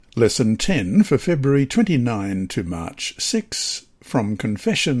Lesson 10 for February 29 to March 6, From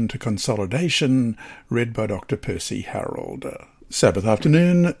Confession to Consolidation, read by Dr. Percy Harold. Sabbath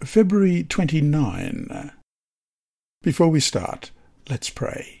afternoon, February 29. Before we start, let's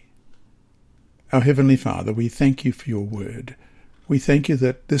pray. Our Heavenly Father, we thank you for your word. We thank you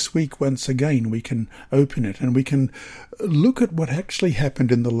that this week once again we can open it and we can look at what actually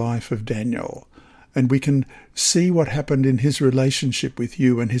happened in the life of Daniel. And we can see what happened in his relationship with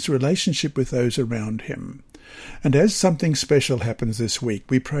you and his relationship with those around him. And as something special happens this week,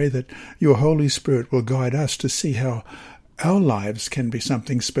 we pray that your Holy Spirit will guide us to see how our lives can be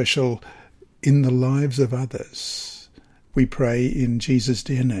something special in the lives of others. We pray in Jesus'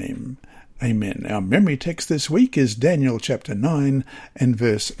 dear name. Amen. Our memory text this week is Daniel chapter 9 and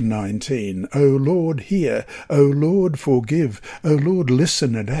verse 19. O Lord, hear. O Lord, forgive. O Lord,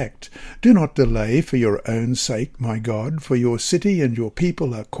 listen and act. Do not delay for your own sake, my God, for your city and your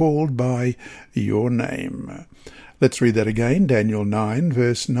people are called by your name. Let's read that again. Daniel 9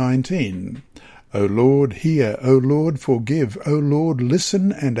 verse 19. O Lord, hear. O Lord, forgive. O Lord,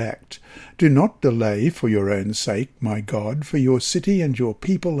 listen and act. Do not delay for your own sake, my God, for your city and your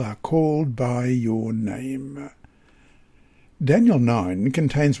people are called by your name. Daniel 9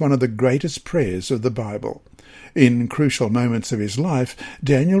 contains one of the greatest prayers of the Bible. In crucial moments of his life,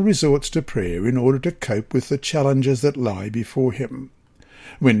 Daniel resorts to prayer in order to cope with the challenges that lie before him.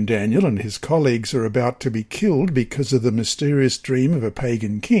 When Daniel and his colleagues are about to be killed because of the mysterious dream of a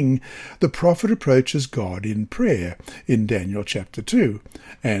pagan king, the prophet approaches God in prayer in Daniel chapter 2.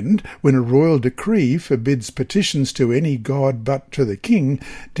 And when a royal decree forbids petitions to any god but to the king,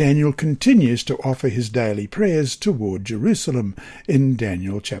 Daniel continues to offer his daily prayers toward Jerusalem in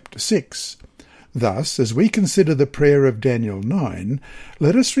Daniel chapter 6. Thus, as we consider the prayer of Daniel 9,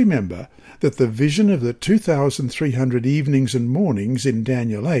 let us remember that the vision of the 2,300 evenings and mornings in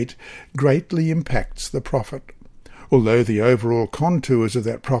Daniel 8 greatly impacts the prophet. Although the overall contours of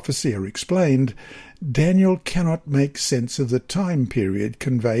that prophecy are explained, Daniel cannot make sense of the time period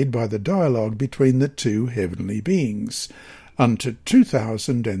conveyed by the dialogue between the two heavenly beings. Unto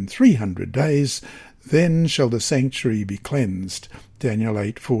 2,300 days, then shall the sanctuary be cleansed. Daniel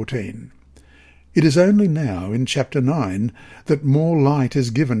 8:14. It is only now, in chapter 9, that more light is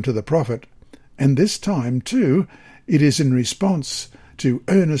given to the prophet, and this time, too, it is in response to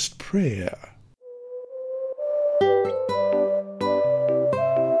earnest prayer.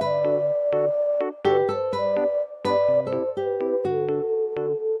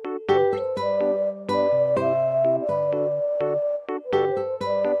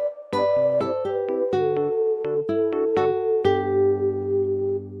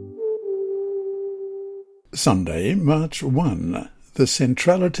 Sunday, March 1. The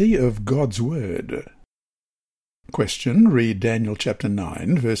centrality of God's Word. Question. Read Daniel chapter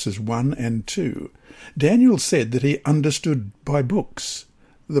 9, verses 1 and 2. Daniel said that he understood by books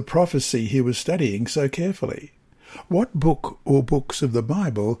the prophecy he was studying so carefully. What book or books of the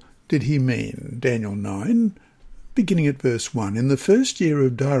Bible did he mean? Daniel 9, beginning at verse 1. In the first year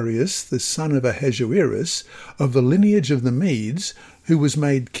of Darius, the son of Ahasuerus, of the lineage of the Medes, who was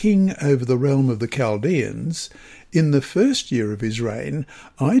made king over the realm of the Chaldeans, in the first year of his reign,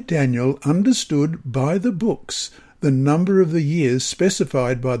 I, Daniel, understood by the books the number of the years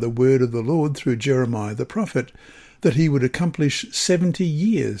specified by the word of the Lord through Jeremiah the prophet, that he would accomplish 70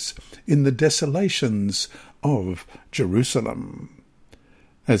 years in the desolations of Jerusalem.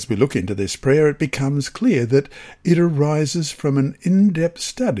 As we look into this prayer, it becomes clear that it arises from an in-depth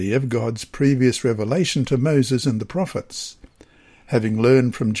study of God's previous revelation to Moses and the prophets. Having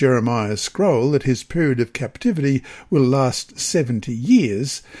learned from Jeremiah's scroll that his period of captivity will last 70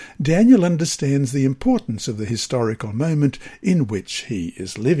 years, Daniel understands the importance of the historical moment in which he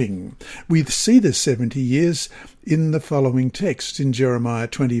is living. We see the 70 years in the following text in Jeremiah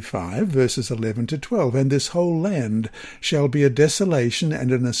 25, verses 11 to 12. And this whole land shall be a desolation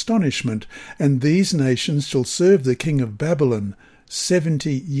and an astonishment, and these nations shall serve the king of Babylon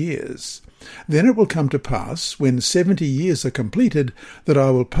 70 years. Then it will come to pass, when 70 years are completed, that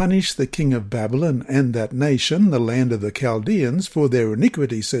I will punish the king of Babylon and that nation, the land of the Chaldeans, for their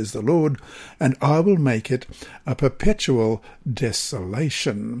iniquity, says the Lord, and I will make it a perpetual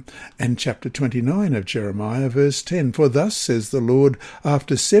desolation. And chapter 29 of Jeremiah, verse 10, For thus says the Lord,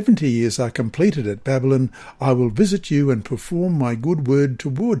 after 70 years are completed at Babylon, I will visit you and perform my good word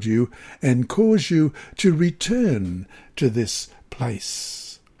toward you, and cause you to return to this place.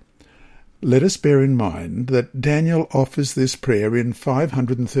 Let us bear in mind that Daniel offers this prayer in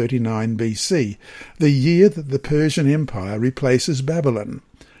 539 BC, the year that the Persian Empire replaces Babylon.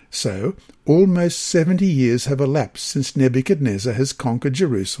 So, almost 70 years have elapsed since Nebuchadnezzar has conquered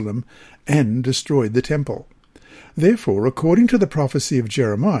Jerusalem and destroyed the temple. Therefore, according to the prophecy of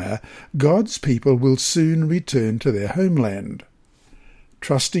Jeremiah, God's people will soon return to their homeland.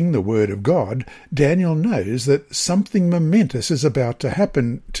 Trusting the word of God, Daniel knows that something momentous is about to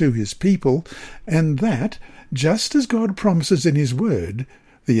happen to his people, and that, just as God promises in his word,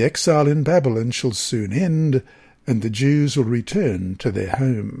 the exile in Babylon shall soon end, and the Jews will return to their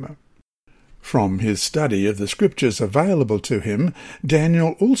home. From his study of the scriptures available to him,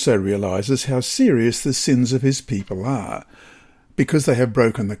 Daniel also realizes how serious the sins of his people are. Because they have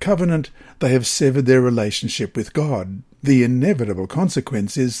broken the covenant, they have severed their relationship with God. The inevitable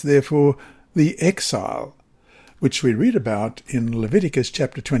consequence is, therefore, the exile, which we read about in Leviticus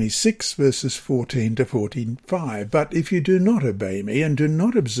chapter 26, verses 14 to 45. But if you do not obey me, and do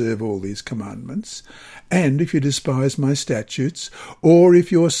not observe all these commandments, and if you despise my statutes, or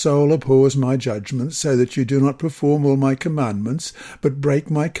if your soul abhors my judgments, so that you do not perform all my commandments, but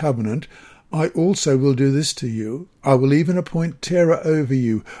break my covenant, I also will do this to you. I will even appoint terror over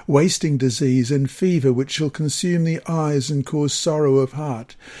you, wasting disease and fever, which shall consume the eyes and cause sorrow of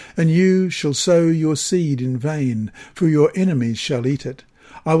heart. And you shall sow your seed in vain, for your enemies shall eat it.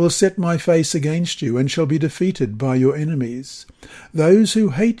 I will set my face against you, and shall be defeated by your enemies. Those who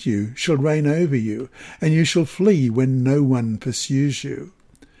hate you shall reign over you, and you shall flee when no one pursues you.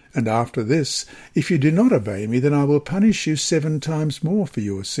 And after this, if you do not obey me, then I will punish you 7 times more for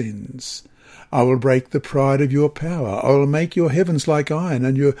your sins. I will break the pride of your power. I will make your heavens like iron,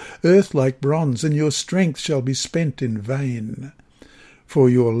 and your earth like bronze, and your strength shall be spent in vain. For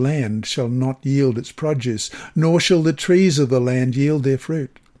your land shall not yield its produce, nor shall the trees of the land yield their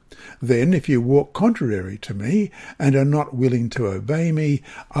fruit. Then, if you walk contrary to me, and are not willing to obey me,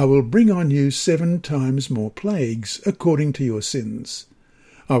 I will bring on you 7 times more plagues, according to your sins.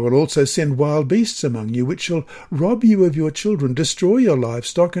 I will also send wild beasts among you, which shall rob you of your children, destroy your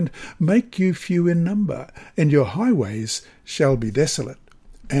livestock, and make you few in number, and your highways shall be desolate.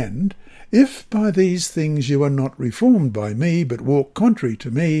 And if by these things you are not reformed by me, but walk contrary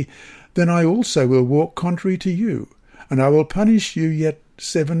to me, then I also will walk contrary to you, and I will punish you yet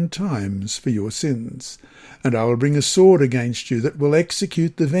 7 times for your sins. And I will bring a sword against you that will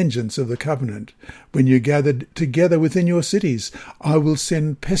execute the vengeance of the covenant. When you gathered together within your cities, I will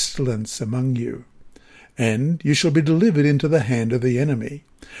send pestilence among you. And you shall be delivered into the hand of the enemy.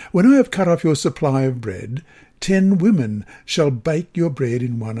 When I have cut off your supply of bread, 10 women shall bake your bread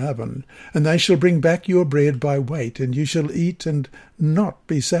in one oven, and they shall bring back your bread by weight, and you shall eat and not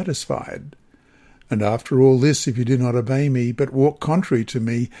be satisfied. And after all this, if you do not obey me, but walk contrary to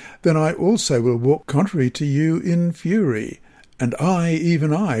me, then I also will walk contrary to you in fury. And I,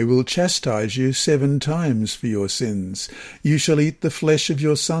 even I, will chastise you 7 times for your sins. You shall eat the flesh of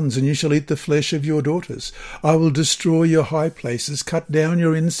your sons, and you shall eat the flesh of your daughters. I will destroy your high places, cut down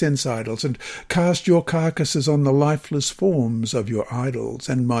your incense idols, and cast your carcasses on the lifeless forms of your idols,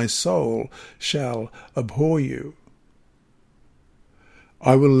 and my soul shall abhor you.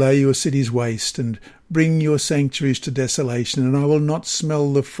 I will lay your cities waste, and bring your sanctuaries to desolation, and I will not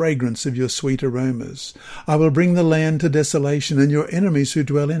smell the fragrance of your sweet aromas. I will bring the land to desolation, and your enemies who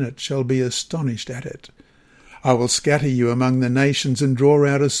dwell in it shall be astonished at it. I will scatter you among the nations, and draw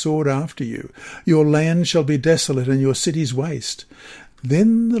out a sword after you. Your land shall be desolate, and your cities waste.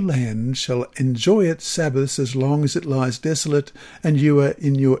 Then the land shall enjoy its Sabbaths as long as it lies desolate, and you are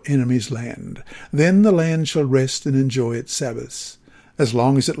in your enemy's land. Then the land shall rest and enjoy its Sabbaths. As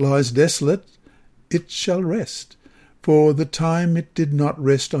long as it lies desolate, it shall rest, for the time it did not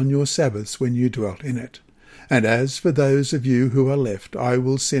rest on your Sabbaths when you dwelt in it. And as for those of you who are left, I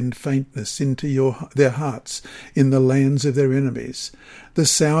will send faintness into their hearts in the lands of their enemies. The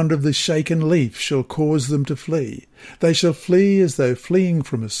sound of the shaken leaf shall cause them to flee. They shall flee as though fleeing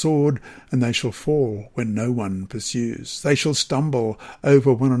from a sword, and they shall fall when no one pursues. They shall stumble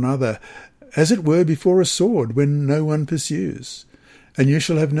over one another, as it were before a sword when no one pursues. And you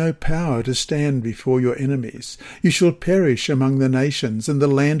shall have no power to stand before your enemies. You shall perish among the nations, and the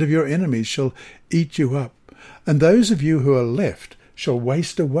land of your enemies shall eat you up. And those of you who are left shall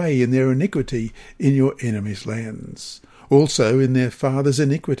waste away in their iniquity in your enemies' lands. Also in their fathers'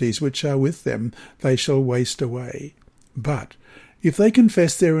 iniquities which are with them they shall waste away. But if they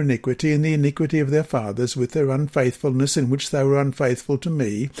confess their iniquity and the iniquity of their fathers with their unfaithfulness in which they were unfaithful to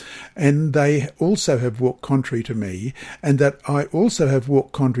me, and they also have walked contrary to me, and that I also have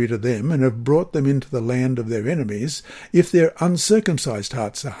walked contrary to them, and have brought them into the land of their enemies, if their uncircumcised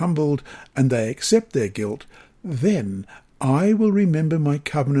hearts are humbled, and they accept their guilt, then I will remember my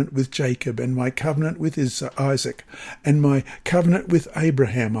covenant with Jacob, and my covenant with Isaac, and my covenant with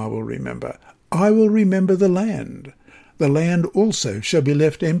Abraham I will remember. I will remember the land. The land also shall be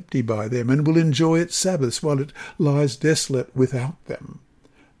left empty by them, and will enjoy its Sabbaths while it lies desolate without them.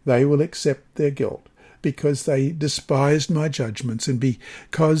 They will accept their guilt, because they despised my judgments, and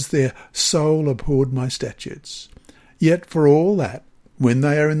because their soul abhorred my statutes. Yet for all that, when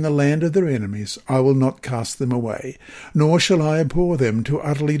they are in the land of their enemies, I will not cast them away, nor shall I abhor them to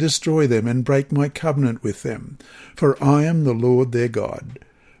utterly destroy them and break my covenant with them. For I am the Lord their God.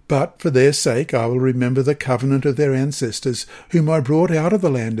 But for their sake I will remember the covenant of their ancestors, whom I brought out of the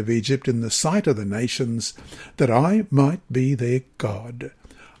land of Egypt in the sight of the nations, that I might be their God.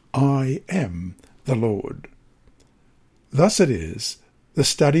 I am the Lord. Thus it is, the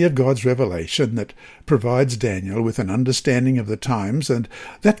study of God's revelation, that provides Daniel with an understanding of the times, and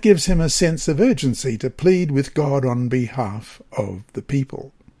that gives him a sense of urgency to plead with God on behalf of the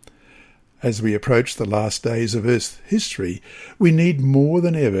people. As we approach the last days of Earth's history, we need more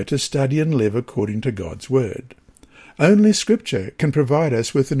than ever to study and live according to God's Word. Only Scripture can provide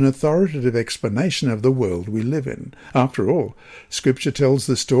us with an authoritative explanation of the world we live in. After all, Scripture tells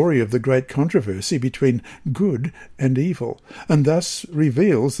the story of the great controversy between good and evil, and thus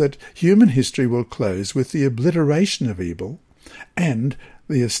reveals that human history will close with the obliteration of evil and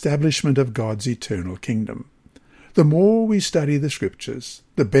the establishment of God's eternal kingdom. The more we study the Scriptures,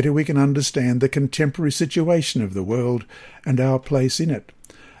 the better we can understand the contemporary situation of the world and our place in it,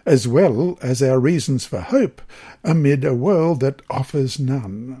 as well as our reasons for hope amid a world that offers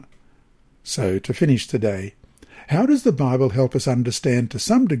none. So, to finish today, how does the Bible help us understand to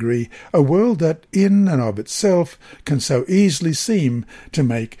some degree a world that in and of itself can so easily seem to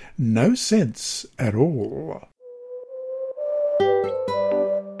make no sense at all?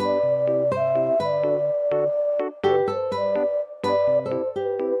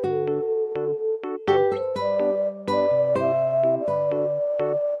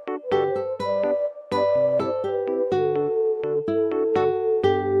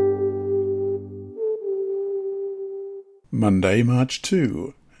 Monday, March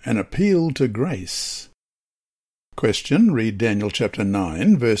 2. An appeal to grace. Question. Read Daniel chapter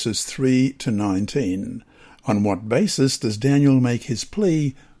 9, verses 3 to 19. On what basis does Daniel make his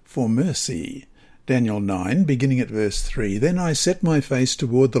plea for mercy? Daniel 9, beginning at verse 3. Then I set my face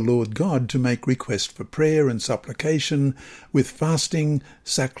toward the Lord God to make request for prayer and supplication with fasting,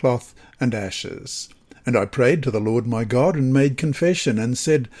 sackcloth, and ashes. And I prayed to the Lord my God, and made confession, and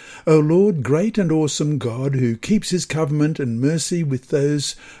said, O Lord, great and awesome God, who keeps his covenant and mercy with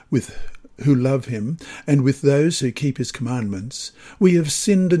those who love him, and with those who keep his commandments, we have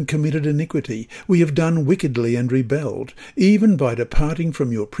sinned and committed iniquity. We have done wickedly and rebelled, even by departing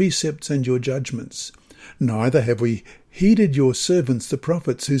from your precepts and your judgments. Neither have we heeded your servants the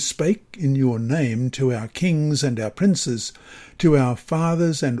prophets, who spake in your name to our kings and our princes, to our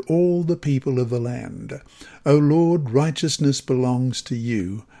fathers and all the people of the land. O Lord, righteousness belongs to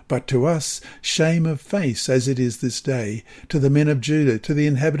you, but to us shame of face, as it is this day, to the men of Judah, to the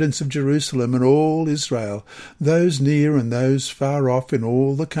inhabitants of Jerusalem and all Israel, those near and those far off in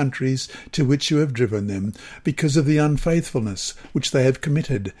all the countries to which you have driven them, because of the unfaithfulness which they have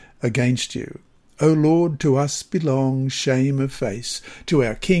committed against you. O Lord, to us belongs shame of face, to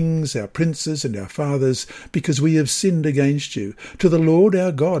our kings, our princes, and our fathers, because we have sinned against you. To the Lord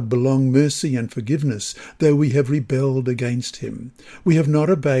our God belong mercy and forgiveness, though we have rebelled against him. We have not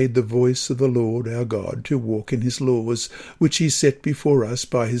obeyed the voice of the Lord our God to walk in his laws, which he set before us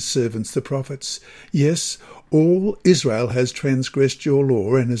by his servants the prophets. Yes, all Israel has transgressed your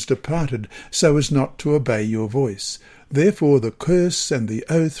law and has departed so as not to obey your voice. Therefore the curse and the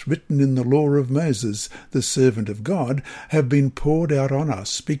oath written in the law of Moses, the servant of God, have been poured out on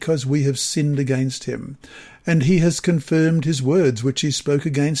us, because we have sinned against him. And he has confirmed his words which he spoke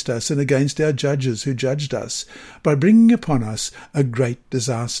against us and against our judges who judged us, by bringing upon us a great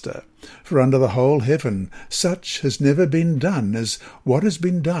disaster. For under the whole heaven such has never been done as what has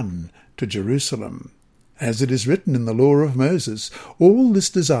been done to Jerusalem. As it is written in the law of Moses, all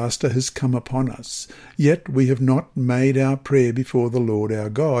this disaster has come upon us. Yet we have not made our prayer before the Lord our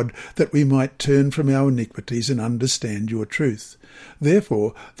God, that we might turn from our iniquities and understand your truth.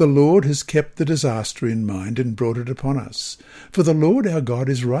 Therefore the Lord has kept the disaster in mind and brought it upon us. For the Lord our God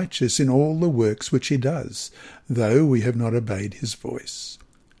is righteous in all the works which he does, though we have not obeyed his voice.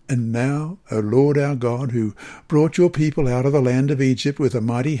 And now, O Lord our God, who brought your people out of the land of Egypt with a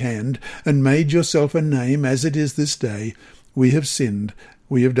mighty hand, and made yourself a name as it is this day, we have sinned,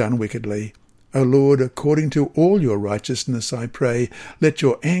 we have done wickedly. O Lord, according to all your righteousness, I pray, let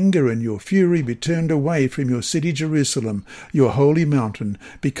your anger and your fury be turned away from your city Jerusalem, your holy mountain,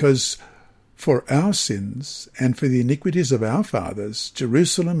 because for our sins and for the iniquities of our fathers,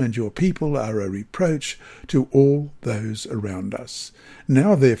 Jerusalem and your people are a reproach to all those around us.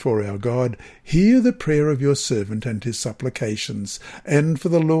 Now, therefore, our God, hear the prayer of your servant and his supplications, and for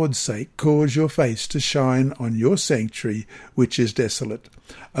the Lord's sake cause your face to shine on your sanctuary, which is desolate.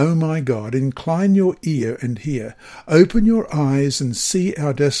 O my God, incline your ear and hear. Open your eyes and see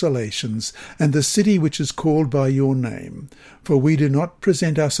our desolations, and the city which is called by your name. For we do not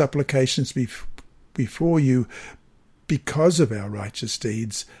present our supplications before you because of our righteous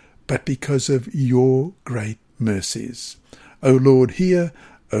deeds, but because of your great mercies. O Lord, hear.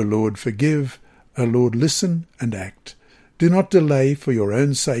 O Lord, forgive. O Lord, listen and act. Do not delay for your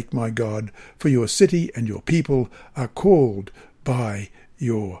own sake, my God, for your city and your people are called by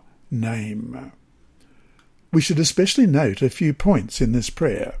your name. We should especially note a few points in this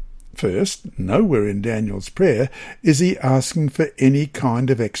prayer. First, nowhere in Daniel's prayer is he asking for any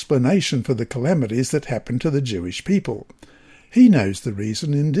kind of explanation for the calamities that happened to the Jewish people. He knows the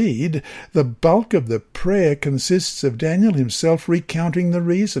reason. Indeed, the bulk of the prayer consists of Daniel himself recounting the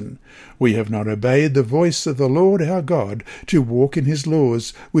reason. We have not obeyed the voice of the Lord our God to walk in his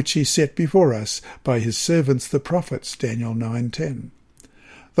laws, which he set before us by his servants the prophets, Daniel 9:10.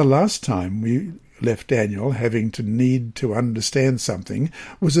 The last time we left Daniel having to need to understand something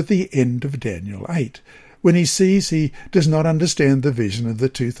was at the end of Daniel 8, when he sees he does not understand the vision of the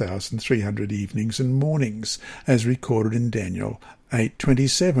 2,300 evenings and mornings, as recorded in Daniel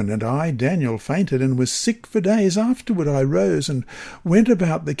 8:27. And I, Daniel, fainted and was sick for days. Afterward I rose and went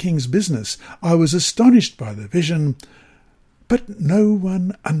about the king's business. I was astonished by the vision, but no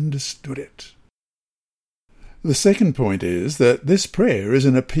one understood it. The second point is that this prayer is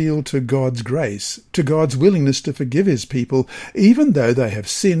an appeal to God's grace, to God's willingness to forgive his people, even though they have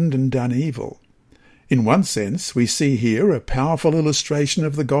sinned and done evil. In one sense, we see here a powerful illustration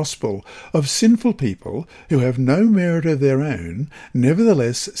of the gospel, of sinful people who have no merit of their own,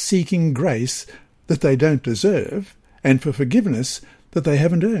 nevertheless seeking grace that they don't deserve, and for forgiveness that they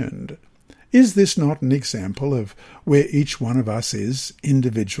haven't earned. Is this not an example of where each one of us is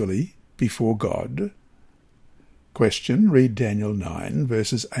individually before God? Question. Read Daniel 9,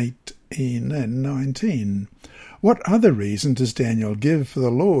 verses 18 and 19. What other reason does Daniel give for the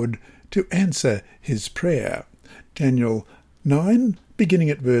Lord to answer his prayer? Daniel 9,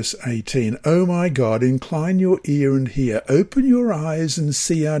 beginning at verse 18. O my God, incline your ear and hear. Open your eyes and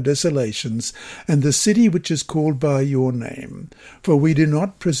see our desolations, and the city which is called by your name. For we do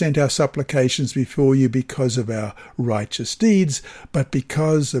not present our supplications before you because of our righteous deeds, but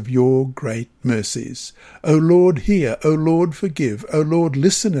because of your great mercies. O Lord, hear. O Lord, forgive. O Lord,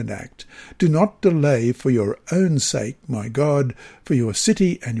 listen and act. Do not delay for your own sake, my God, for your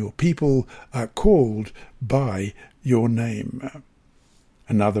city and your people are called by your name.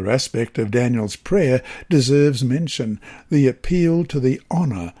 Another aspect of Daniel's prayer deserves mention, the appeal to the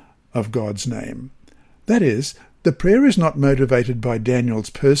honour of God's name. That is, the prayer is not motivated by Daniel's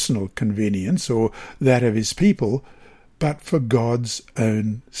personal convenience or that of his people, but for God's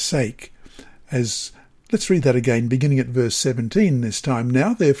own sake. Let's read that again, beginning at verse 17 this time.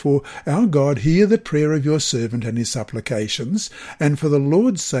 Now, therefore, our God, hear the prayer of your servant and his supplications, and for the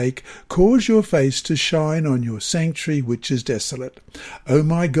Lord's sake, cause your face to shine on your sanctuary, which is desolate. O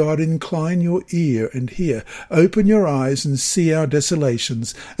my God, incline your ear and hear. Open your eyes and see our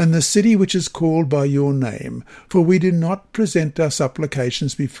desolations, and the city which is called by your name. For we do not present our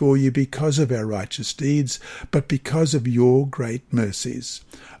supplications before you because of our righteous deeds, but because of your great mercies.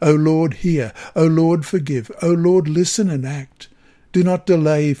 O Lord, hear. O Lord, forgive. O Lord, listen and act. Do not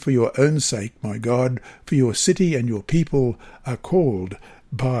delay for your own sake, my God, for your city and your people are called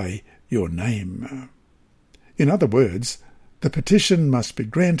by your name. In other words, the petition must be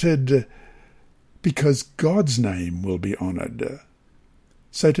granted because God's name will be honoured.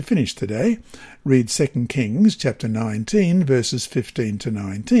 So to finish today, read 2 Kings chapter 19, verses 15 to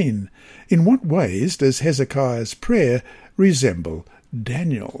 19. In what ways does Hezekiah's prayer resemble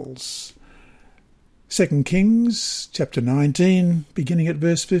Daniel's? 2 Kings chapter 19, beginning at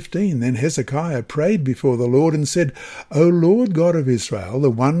verse 15. Then Hezekiah prayed before the Lord and said, O Lord God of Israel, the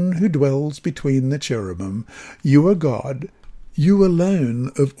one who dwells between the cherubim, you are God, you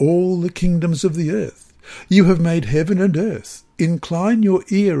alone of all the kingdoms of the earth. You have made heaven and earth. Incline your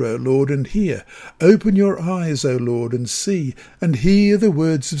ear, O Lord, and hear. Open your eyes, O Lord, and see, and hear the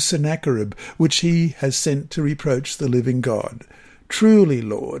words of Sennacherib, which he has sent to reproach the living God. Truly,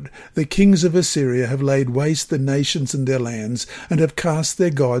 Lord, the kings of Assyria have laid waste the nations and their lands, and have cast their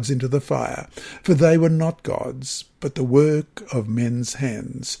gods into the fire. For they were not gods, but the work of men's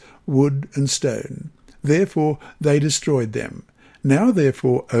hands, wood and stone. Therefore they destroyed them. Now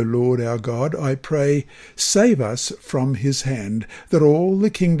therefore, O Lord our God, I pray, save us from his hand, that all the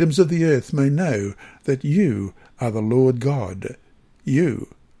kingdoms of the earth may know that you are the Lord God,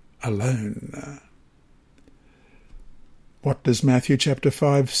 you alone. What does Matthew chapter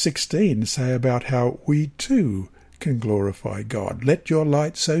 5:16 say about how we too can glorify God? Let your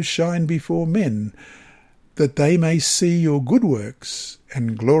light so shine before men that they may see your good works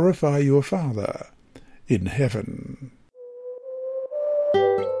and glorify your Father in heaven.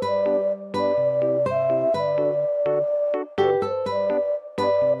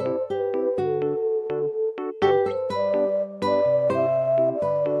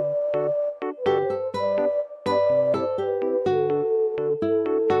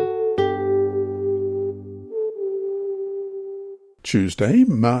 Tuesday,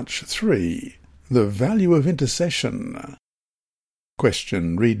 March 3. The value of intercession.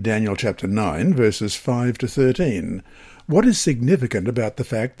 Question. Read Daniel chapter 9, verses 5 to 13. What is significant about the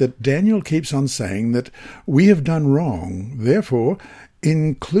fact that Daniel keeps on saying that we have done wrong, therefore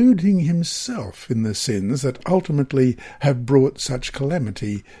including himself in the sins that ultimately have brought such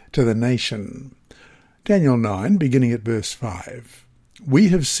calamity to the nation? Daniel 9, beginning at verse 5. We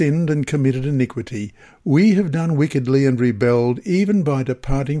have sinned and committed iniquity. We have done wickedly and rebelled, even by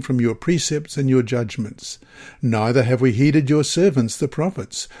departing from your precepts and your judgments. Neither have we heeded your servants the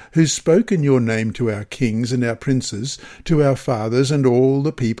prophets, who spoke in your name to our kings and our princes, to our fathers and all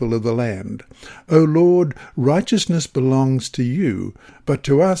the people of the land. O Lord, righteousness belongs to you, but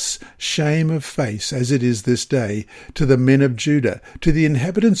to us shame of face, as it is this day, to the men of Judah, to the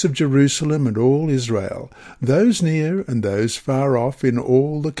inhabitants of Jerusalem and all Israel, those near and those far off in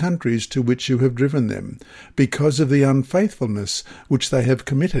all the countries to which you have driven them, because of the unfaithfulness which they have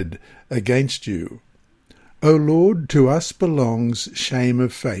committed against you. O Lord, to us belongs shame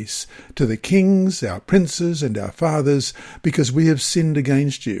of face, to the kings, our princes, and our fathers, because we have sinned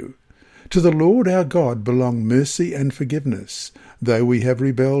against you. To the Lord our God belong mercy and forgiveness, though we have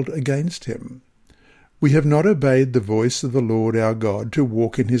rebelled against him. We have not obeyed the voice of the Lord our God to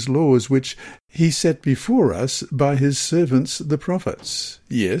walk in his laws, which he set before us by his servants the prophets.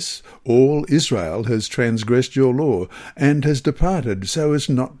 Yes, all Israel has transgressed your law, and has departed so as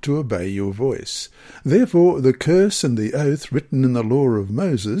not to obey your voice. Therefore the curse and the oath written in the law of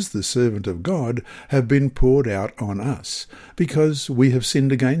Moses, the servant of God, have been poured out on us, because we have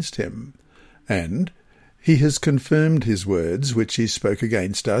sinned against him. And he has confirmed his words, which he spoke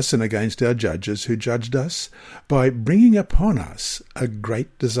against us and against our judges who judged us, by bringing upon us a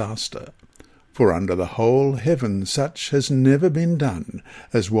great disaster. For under the whole heaven such has never been done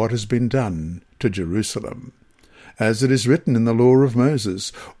as what has been done to Jerusalem. As it is written in the law of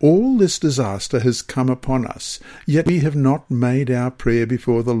Moses, all this disaster has come upon us, yet we have not made our prayer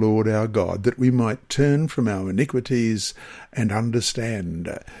before the Lord our God, that we might turn from our iniquities and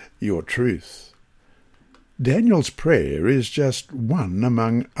understand your truth. Daniel's prayer is just one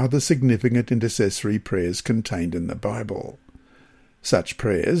among other significant intercessory prayers contained in the Bible. Such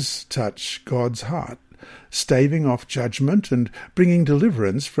prayers touch God's heart, staving off judgment and bringing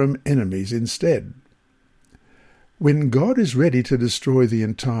deliverance from enemies instead. When God is ready to destroy the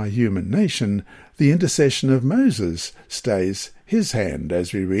entire human nation, the intercession of Moses stays his hand,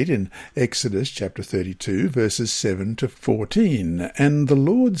 as we read in Exodus chapter 32, verses 7 to 14. And the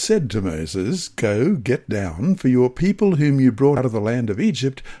Lord said to Moses, Go, get down, for your people whom you brought out of the land of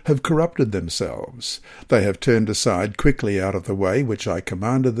Egypt have corrupted themselves. They have turned aside quickly out of the way which I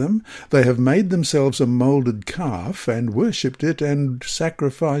commanded them. They have made themselves a moulded calf, and worshipped it, and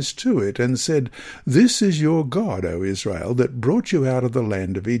sacrificed to it, and said, This is your God, O Israel, that brought you out of the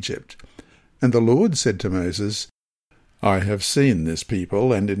land of Egypt. And the Lord said to Moses, I have seen this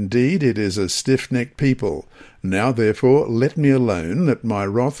people, and indeed it is a stiff-necked people. Now therefore let me alone, that my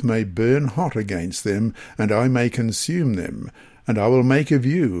wrath may burn hot against them, and I may consume them, and I will make of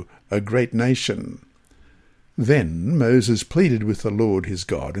you a great nation. Then Moses pleaded with the Lord his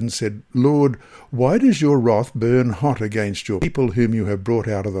God, and said, Lord, why does your wrath burn hot against your people whom you have brought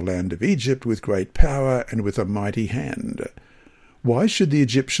out of the land of Egypt with great power and with a mighty hand? Why should the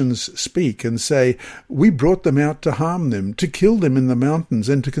Egyptians speak and say, We brought them out to harm them, to kill them in the mountains,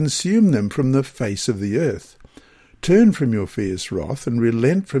 and to consume them from the face of the earth? Turn from your fierce wrath, and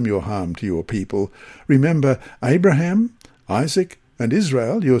relent from your harm to your people. Remember Abraham, Isaac, and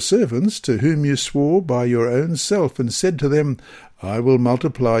Israel, your servants, to whom you swore by your own self, and said to them, I will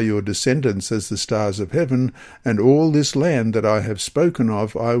multiply your descendants as the stars of heaven, and all this land that I have spoken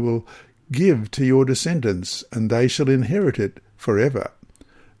of I will give to your descendants, and they shall inherit it forever.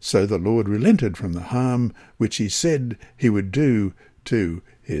 So the Lord relented from the harm which he said he would do to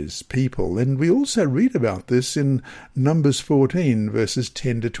his people. And we also read about this in Numbers 14, verses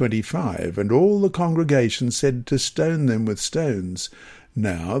 10 to 25. And all the congregation said to stone them with stones.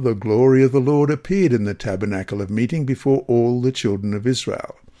 Now the glory of the Lord appeared in the tabernacle of meeting before all the children of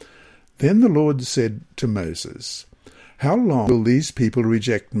Israel. Then the Lord said to Moses, How long will these people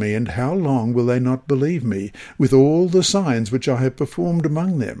reject me, and how long will they not believe me, with all the signs which I have performed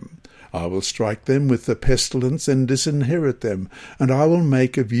among them? I will strike them with the pestilence and disinherit them, and I will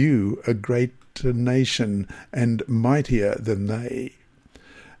make of you a greater nation and mightier than they.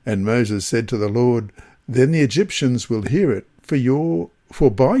 And Moses said to the Lord, Then the Egyptians will hear it, for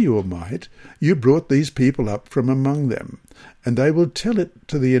by your might you brought these people up from among them, and they will tell it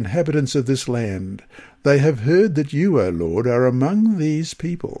to the inhabitants of this land. They have heard that you, O Lord, are among these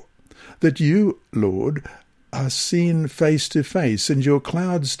people, that you, Lord, are seen face to face, and your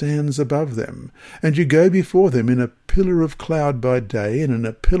cloud stands above them, and you go before them in a pillar of cloud by day and in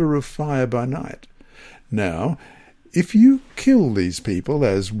a pillar of fire by night. Now, if you kill these people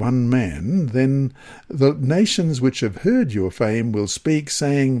as one man, then the nations which have heard your fame will speak,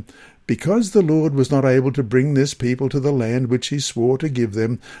 saying, Because the Lord was not able to bring this people to the land which he swore to give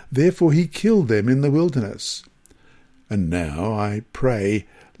them, therefore he killed them in the wilderness. And now, I pray,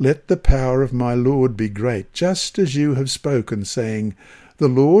 let the power of my Lord be great, just as you have spoken, saying, The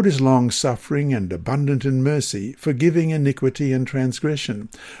Lord is long-suffering and abundant in mercy, forgiving iniquity and transgression.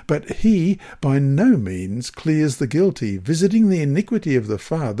 But he by no means clears the guilty, visiting the iniquity of the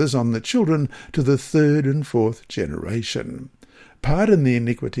fathers on the children to the third and fourth generation. Pardon the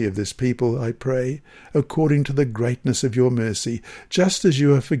iniquity of this people, I pray, according to the greatness of your mercy, just as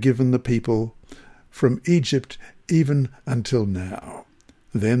you have forgiven the people from Egypt even until now.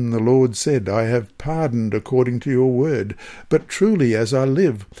 Then the Lord said, I have pardoned according to your word, but truly as I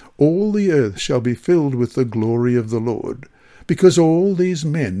live, all the earth shall be filled with the glory of the Lord. Because all these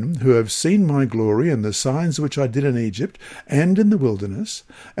men who have seen my glory and the signs which I did in Egypt and in the wilderness,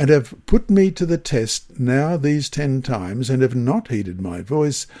 and have put me to the test now these 10 times, and have not heeded my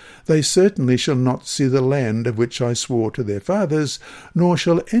voice, they certainly shall not see the land of which I swore to their fathers, nor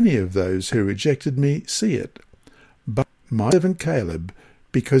shall any of those who rejected me see it. But my servant Caleb,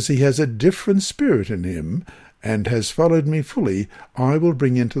 because he has a different spirit in him, and has followed me fully, I will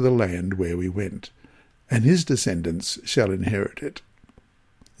bring into the land where we went, and his descendants shall inherit it.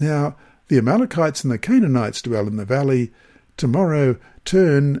 Now the Amalekites and the Canaanites dwell in the valley. Tomorrow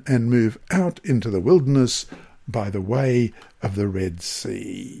turn and move out into the wilderness by the way of the Red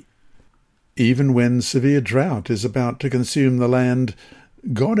Sea. Even when severe drought is about to consume the land,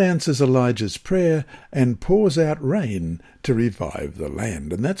 God answers Elijah's prayer and pours out rain to revive the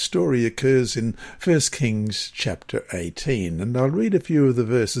land. And that story occurs in 1 Kings chapter 18. And I'll read a few of the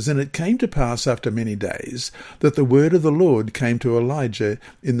verses. And it came to pass after many days that the word of the Lord came to Elijah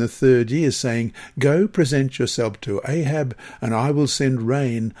in the 3rd year, saying, Go, present yourself to Ahab, and I will send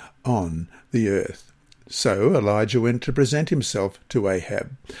rain on the earth. So Elijah went to present himself to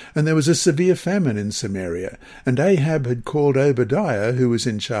Ahab, and there was a severe famine in Samaria, and Ahab had called Obadiah, who was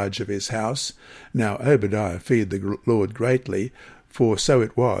in charge of his house. Now Obadiah feared the Lord greatly, for so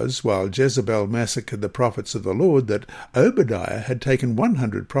it was, while Jezebel massacred the prophets of the Lord, that Obadiah had taken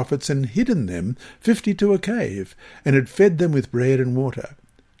 100 prophets and hidden them 50 to a cave, and had fed them with bread and water.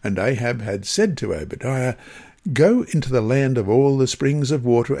 And Ahab had said to Obadiah, Go into the land of all the springs of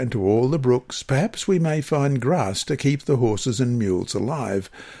water and to all the brooks. Perhaps we may find grass to keep the horses and mules alive,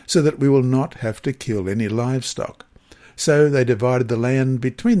 so that we will not have to kill any livestock. So they divided the land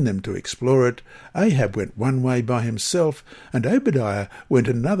between them to explore it. Ahab went one way by himself, and Obadiah went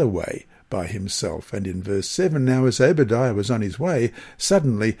another way by himself. And in verse 7, now as Obadiah was on his way,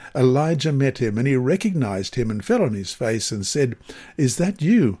 suddenly Elijah met him, and he recognized him and fell on his face and said, Is that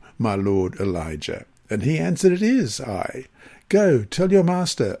you, my lord Elijah? And he answered, It is I. Go, tell your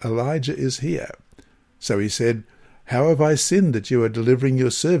master, Elijah is here. So he said, How have I sinned that you are delivering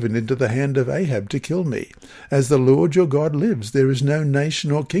your servant into the hand of Ahab to kill me? As the Lord your God lives, there is no nation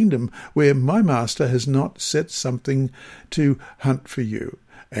or kingdom where my master has not set something to hunt for you.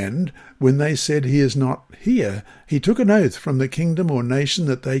 And when they said he is not here, he took an oath from the kingdom or nation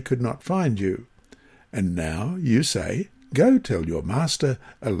that they could not find you. And now you say, Go, tell your master,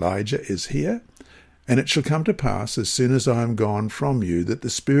 Elijah is here. And it shall come to pass, as soon as I am gone from you, that the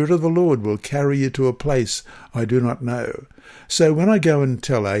Spirit of the Lord will carry you to a place I do not know. So when I go and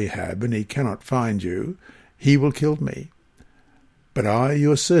tell Ahab, and he cannot find you, he will kill me. But I,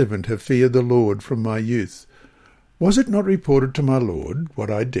 your servant, have feared the Lord from my youth. Was it not reported to my Lord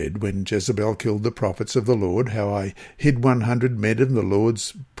what I did when Jezebel killed the prophets of the Lord, how I hid 100 men of the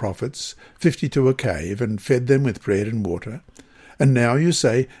Lord's prophets, 50 to a cave, and fed them with bread and water? And now you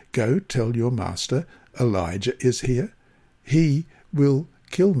say, Go tell your master, Elijah is here. He will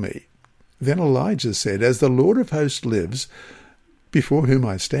kill me. Then Elijah said, As the Lord of hosts lives, before whom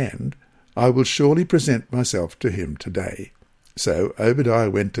I stand, I will surely present myself to him today. So Obadiah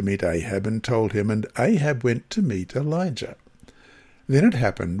went to meet Ahab and told him, and Ahab went to meet Elijah. Then it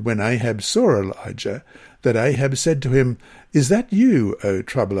happened, when Ahab saw Elijah, that Ahab said to him, Is that you, O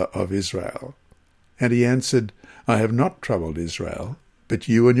troubler of Israel? And he answered, I have not troubled Israel, but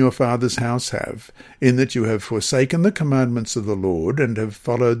you and your father's house have, in that you have forsaken the commandments of the Lord, and have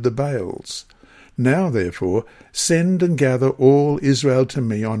followed the Baals. Now, therefore, send and gather all Israel to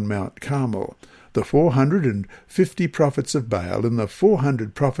me on Mount Carmel, the 450 prophets of Baal and the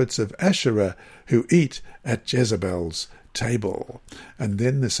 400 prophets of Asherah who eat at Jezebel's table. And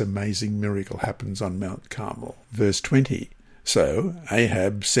then this amazing miracle happens on Mount Carmel. Verse 20. So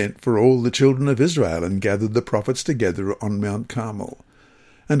Ahab sent for all the children of Israel and gathered the prophets together on Mount Carmel.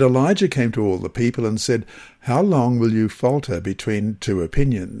 And Elijah came to all the people and said, How long will you falter between two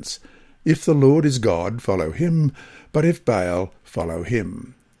opinions? If the Lord is God, follow him, but if Baal, follow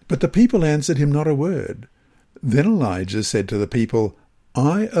him. But the people answered him not a word. Then Elijah said to the people,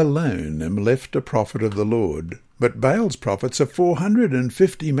 I alone am left a prophet of the Lord, but Baal's prophets are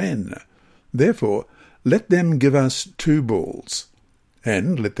 450 men. Therefore let them give us 2 bulls,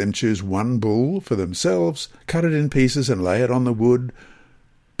 and let them choose 1 bull for themselves, cut it in pieces and lay it on the wood,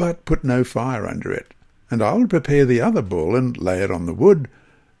 but put no fire under it. And I will prepare the other bull and lay it on the wood,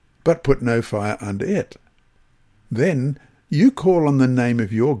 but put no fire under it. Then you call on the name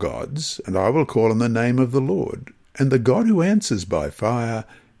of your gods, and I will call on the name of the Lord. And the God who answers by fire,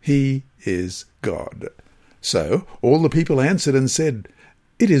 he is God. So all the people answered and said,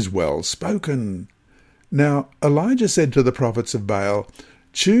 It is well spoken. Now Elijah said to the prophets of Baal,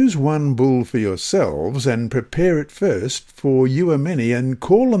 Choose 1 bull for yourselves, and prepare it first, for you are many, and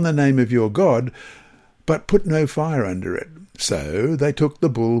call on the name of your God, but put no fire under it. So they took the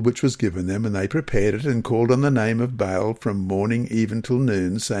bull which was given them, and they prepared it, and called on the name of Baal from morning even till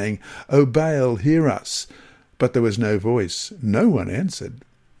noon, saying, O Baal, hear us. But there was no voice, no one answered.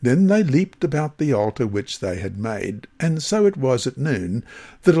 Then they leaped about the altar which they had made, and so it was at noon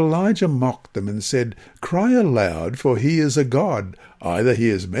that Elijah mocked them and said, Cry aloud, for he is a god. Either he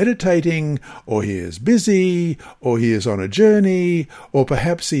is meditating, or he is busy, or he is on a journey, or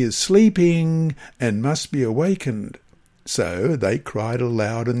perhaps he is sleeping and must be awakened. So they cried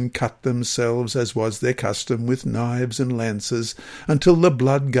aloud and cut themselves, as was their custom, with knives and lances, until the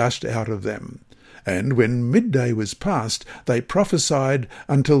blood gushed out of them. And when midday was past, they prophesied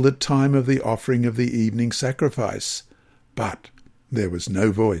until the time of the offering of the evening sacrifice. But there was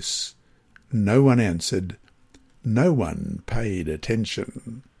no voice. No one answered. No one paid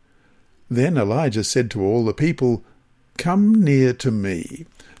attention. Then Elijah said to all the people, Come near to me.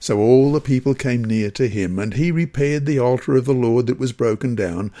 So all the people came near to him, and he repaired the altar of the Lord that was broken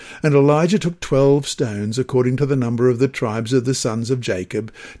down. And Elijah took 12 stones, according to the number of the tribes of the sons of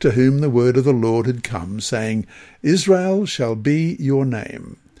Jacob, to whom the word of the Lord had come, saying, Israel shall be your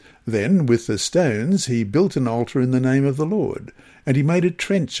name. Then with the stones he built an altar in the name of the Lord, and he made a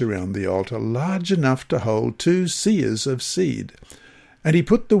trench around the altar, large enough to hold 2 seahs of seed. And he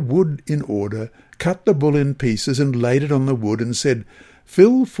put the wood in order, cut the bull in pieces, and laid it on the wood, and said,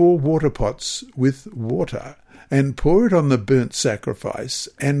 Fill 4 water pots with water, and pour it on the burnt sacrifice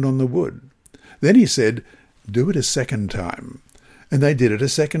and on the wood. Then he said, Do it a 2nd time. And they did it a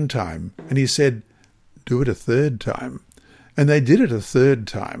 2nd time. And he said, Do it a 3rd time. And they did it a 3rd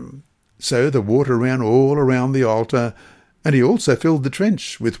time. So the water ran all around the altar, and he also filled the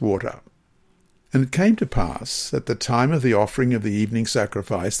trench with water. And it came to pass, at the time of the offering of the evening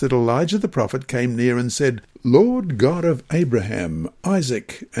sacrifice, that Elijah the prophet came near and said, Lord God of Abraham,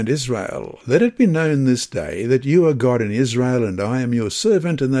 Isaac, and Israel, let it be known this day that you are God in Israel, and I am your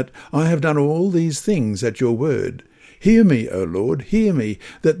servant, and that I have done all these things at your word. Hear me, O Lord, hear me,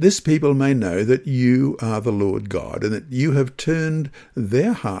 that this people may know that you are the Lord God, and that you have turned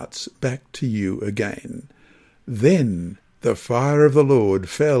their hearts back to you again. Then the fire of the Lord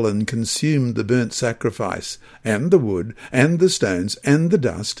fell and consumed the burnt sacrifice, and the wood, and the stones, and the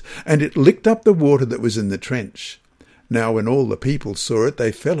dust, and it licked up the water that was in the trench. Now when all the people saw it,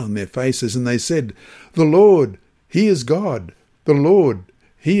 they fell on their faces, and they said, The Lord, he is God. The Lord,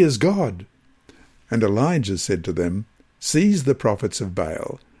 he is God. And Elijah said to them, Seize the prophets of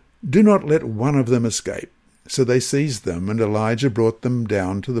Baal. Do not let one of them escape. So they seized them, and Elijah brought them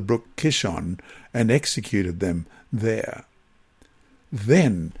down to the brook Kishon and executed them there.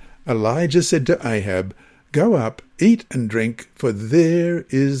 Then Elijah said to Ahab, "Go up, eat and drink, for there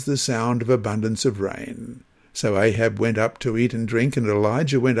is the sound of abundance of rain." So Ahab went up to eat and drink, and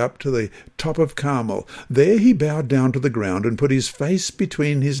Elijah went up to the top of Carmel. There he bowed down to the ground and put his face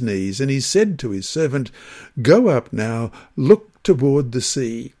between his knees, and he said to his servant, "Go up now, look toward the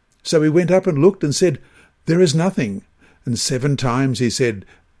sea." So he went up and looked and said, "There is nothing." And 7 times he said,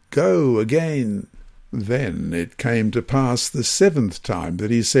 "Go again." Then it came to pass the 7th time that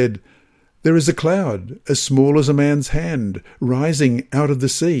he said, "There is a cloud, as small as a man's hand, rising out of the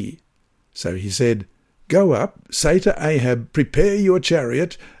sea." So he said, "Go up, say to Ahab, prepare your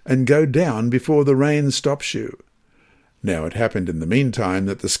chariot, and go down before the rain stops you." Now it happened in the meantime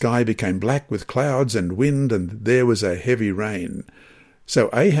that the sky became black with clouds and wind, and there was a heavy rain. So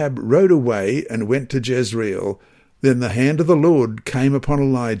Ahab rode away and went to Jezreel. Then the hand of the Lord came upon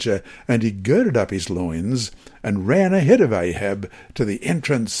Elijah, and he girded up his loins and ran ahead of Ahab to the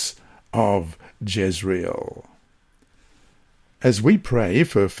entrance of Jezreel. As we pray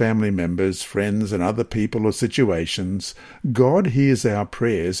for family members, friends, and other people or situations, God hears our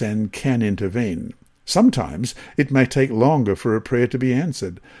prayers and can intervene. Sometimes it may take longer for a prayer to be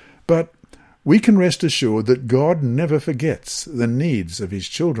answered, but we can rest assured that God never forgets the needs of his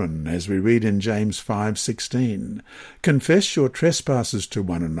children, as we read in James 5:16. "Confess your trespasses to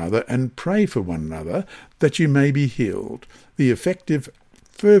one another and pray for one another, that you may be healed. The effective,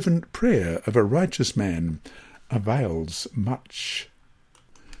 fervent prayer of a righteous man avails much."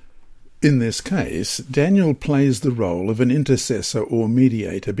 In this case, Daniel plays the role of an intercessor or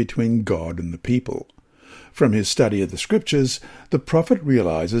mediator between God and the people. From his study of the Scriptures, the prophet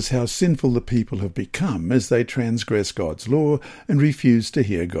realizes how sinful the people have become as they transgress God's law and refuse to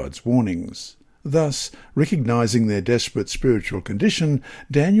hear God's warnings. Thus, recognizing their desperate spiritual condition,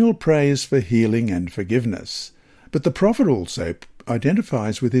 Daniel prays for healing and forgiveness. But the prophet also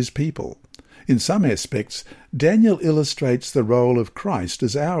identifies with his people. In some aspects, Daniel illustrates the role of Christ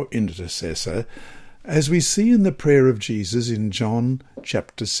as our intercessor, as we see in the prayer of Jesus in John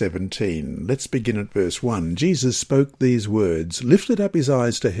chapter 17. Let's begin at verse 1. Jesus spoke these words, lifted up his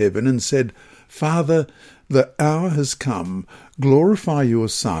eyes to heaven, and said, "Father, the hour has come. Glorify your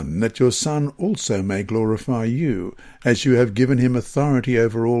Son, that your Son also may glorify you, as you have given him authority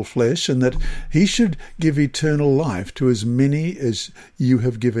over all flesh, and that he should give eternal life to as many as you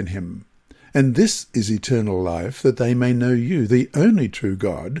have given him. And this is eternal life, that they may know you, the only true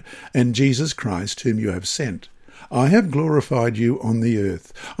God, and Jesus Christ, whom you have sent. I have glorified you on the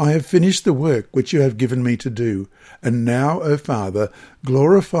earth. I have finished the work which you have given me to do. And now, O Father,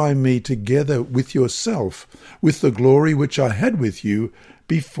 glorify me together with yourself, with the glory which I had with you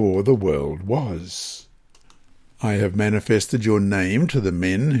before the world was. I have manifested your name to the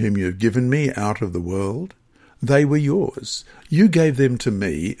men whom you have given me out of the world. They were yours. You gave them to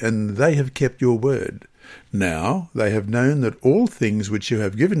me, and they have kept your word. Now they have known that all things which you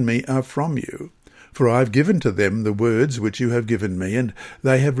have given me are from you. For I have given to them the words which you have given me, and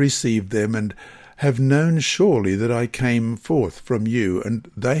they have received them, and have known surely that I came forth from you, and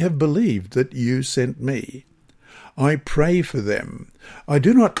they have believed that you sent me. I pray for them. I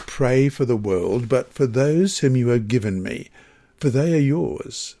do not pray for the world, but for those whom you have given me, for they are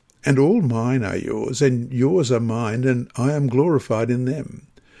yours. And all mine are yours, and yours are mine, and I am glorified in them.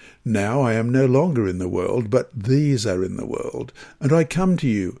 Now I am no longer in the world, but these are in the world. And I come to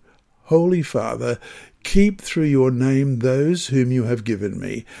you, Holy Father, keep through your name those whom you have given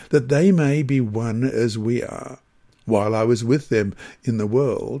me, that they may be one as we are. While I was with them in the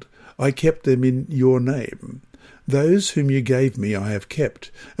world, I kept them in your name. Those whom you gave me I have kept,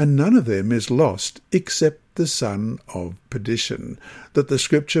 and none of them is lost except the son of perdition, that the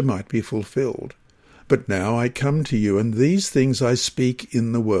scripture might be fulfilled. But now I come to you, and these things I speak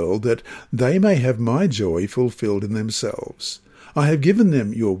in the world, that they may have my joy fulfilled in themselves. I have given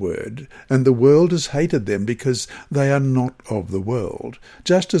them your word, and the world has hated them, because they are not of the world,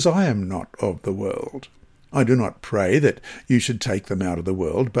 just as I am not of the world. I do not pray that you should take them out of the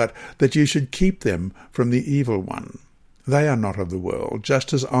world, but that you should keep them from the evil one. They are not of the world,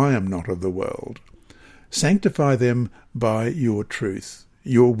 just as I am not of the world. Sanctify them by your truth.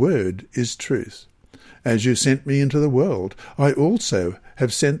 Your word is truth. As you sent me into the world, I also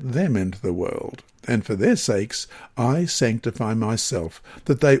have sent them into the world. And for their sakes I sanctify myself,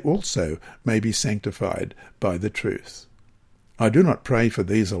 that they also may be sanctified by the truth. I do not pray for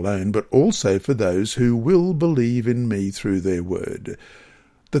these alone, but also for those who will believe in me through their word,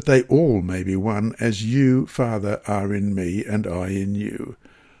 that they all may be one, as you, Father, are in me, and I in you,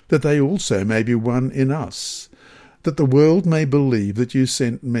 that they also may be one in us, that the world may believe that you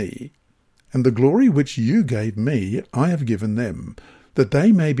sent me. And the glory which you gave me I have given them, that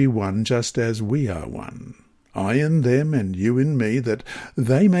they may be one just as we are one. I in them and you in me, that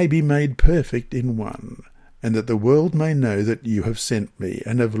they may be made perfect in one, and that the world may know that you have sent me,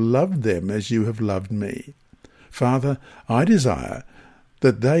 and have loved them as you have loved me. Father, I desire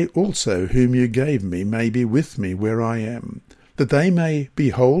that they also whom you gave me may be with me where I am, that they may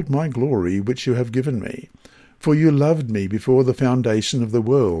behold my glory which you have given me. For you loved me before the foundation of the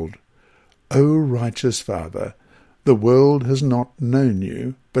world. O righteous Father, the world has not known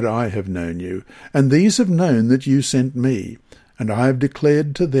you, but I have known you, and these have known that you sent me. And I have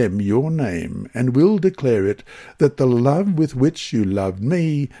declared to them your name, and will declare it, that the love with which you loved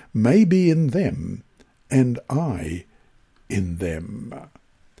me may be in them, and I in them.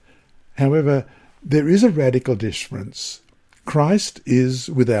 However, there is a radical difference. Christ is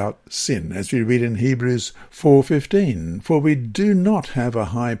without sin, as we read in Hebrews 4:15, for we do not have a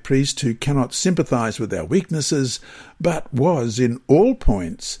high priest who cannot sympathize with our weaknesses, but was in all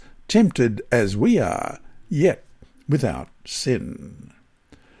points tempted as we are, yet without sin,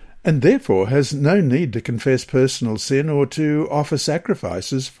 and therefore has no need to confess personal sin or to offer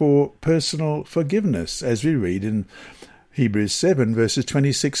sacrifices for personal forgiveness, as we read in Hebrews 7 verses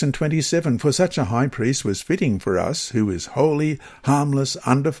 26 and 27, for such a high priest was fitting for us, who is holy, harmless,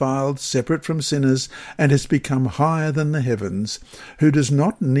 undefiled, separate from sinners, and has become higher than the heavens, who does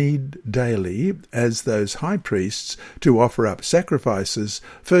not need daily, as those high priests, to offer up sacrifices,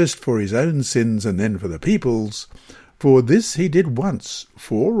 first for his own sins and then for the people's. For this he did once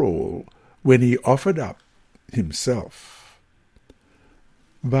for all, when he offered up himself.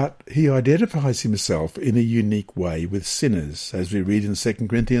 But he identifies himself in a unique way with sinners, as we read in 2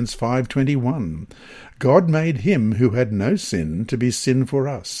 Corinthians 5:21. God made him who had no sin to be sin for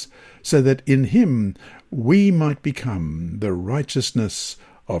us, so that in him we might become the righteousness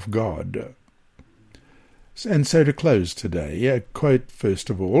of God. And so to close today, a quote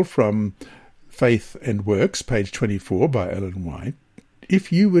first of all from Faith and Works, page 24 by Ellen White. If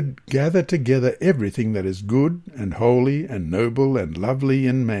you would gather together everything that is good and holy and noble and lovely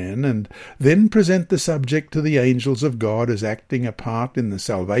in man, and then present the subject to the angels of God as acting a part in the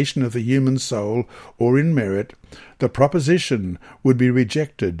salvation of the human soul or in merit, the proposition would be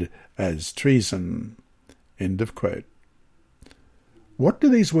rejected as treason. End of quote. What do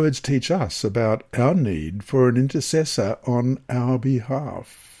these words teach us about our need for an intercessor on our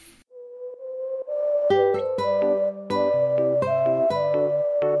behalf?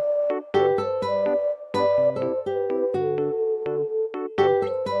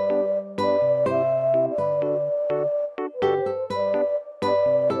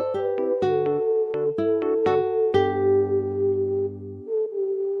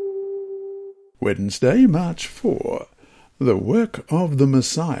 Wednesday, March 4. The Work of the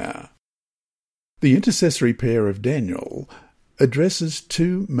Messiah. The intercessory prayer of Daniel addresses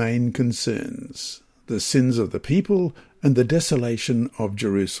two main concerns: the sins of the people and the desolation of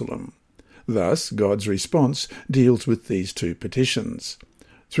Jerusalem. Thus, God's response deals with these two petitions.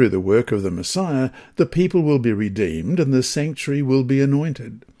 Through the work of the Messiah, the people will be redeemed and the sanctuary will be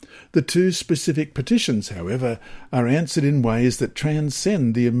anointed. The two specific petitions, however, are answered in ways that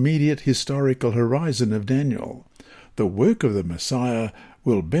transcend the immediate historical horizon of Daniel. The work of the Messiah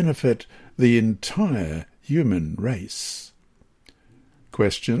will benefit the entire human race.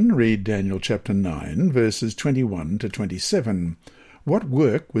 Question. Read Daniel chapter 9, verses 21 to 27. What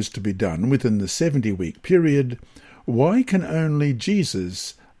work was to be done within the 70-week period? Why can only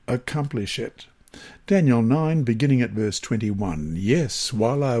Jesus accomplish it? Daniel 9, beginning at verse 21. Yes,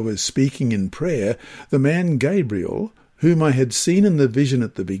 while I was speaking in prayer, the man Gabriel, whom I had seen in the vision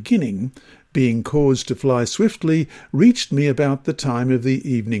at the beginning, being caused to fly swiftly, reached me about the time of the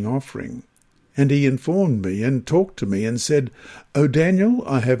evening offering. And he informed me and talked to me and said, O Daniel,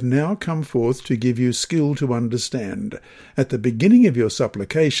 I have now come forth to give you skill to understand. At the beginning of your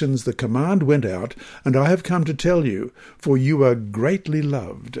supplications the command went out, and I have come to tell you, for you are greatly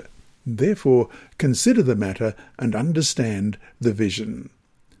loved. Therefore consider the matter and understand the vision.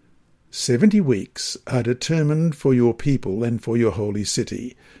 70 weeks are determined for your people and for your holy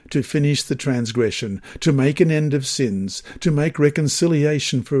city, to finish the transgression, to make an end of sins, to make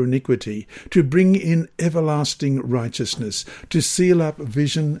reconciliation for iniquity, to bring in everlasting righteousness, to seal up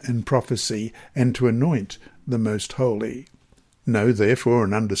vision and prophecy, and to anoint the most holy. Know therefore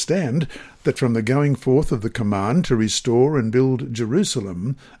and understand that from the going forth of the command to restore and build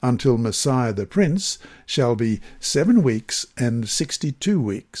Jerusalem until Messiah the Prince shall be 7 weeks and 62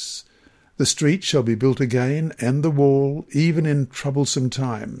 weeks. The street shall be built again, and the wall, even in troublesome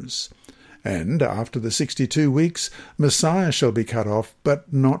times. And after the 62 weeks, Messiah shall be cut off,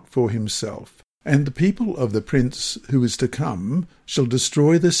 but not for himself. And the people of the prince who is to come shall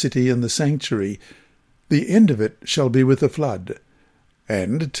destroy the city and the sanctuary. The end of it shall be with a flood.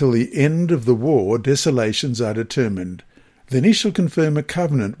 And till the end of the war desolations are determined. Then he shall confirm a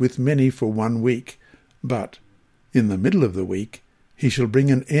covenant with many for 1 week. But in the middle of the week he shall bring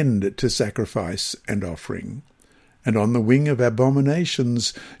an end to sacrifice and offering. And on the wing of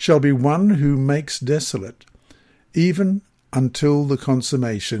abominations shall be one who makes desolate, even until the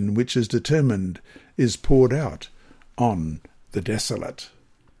consummation which is determined is poured out on the desolate.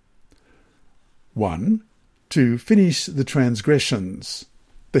 1. To finish the transgressions.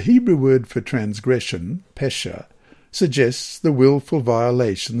 The Hebrew word for transgression, pesha, suggests the willful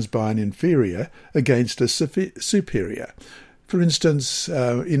violations by an inferior against a superior. For instance,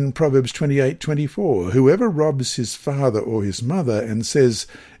 in Proverbs 28:24, whoever robs his father or his mother and says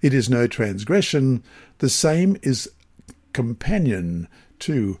it is no transgression, the same is companion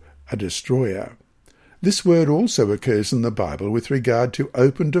to a destroyer. This word also occurs in the Bible with regard to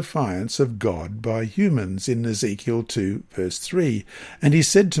open defiance of God by humans in Ezekiel 2, verse 3. And he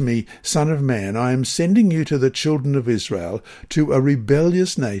said to me, Son of man, I am sending you to the children of Israel, to a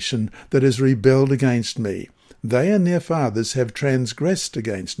rebellious nation that has rebelled against me. They and their fathers have transgressed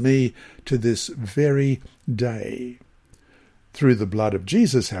against me to this very day. Through the blood of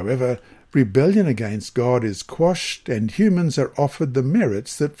Jesus, however, rebellion against God is quashed and humans are offered the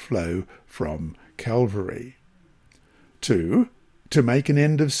merits that flow from Calvary. 2. To make an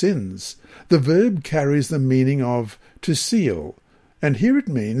end of sins. The verb carries the meaning of to seal, and here it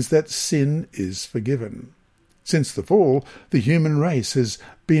means that sin is forgiven. Since the fall, the human race has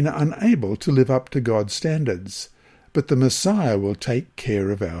been unable to live up to God's standards, but the Messiah will take care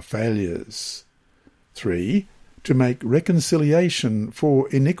of our failures. 3. To make reconciliation for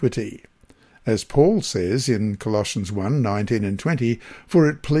iniquity. As Paul says in Colossians 1:19 and 20, For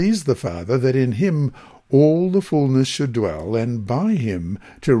it pleased the Father that in him all the fullness should dwell, and by him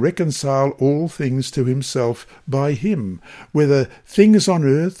to reconcile all things to himself by him, whether things on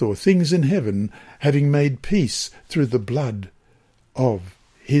earth or things in heaven, having made peace through the blood of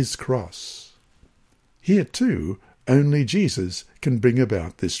his cross. Here too, only Jesus can bring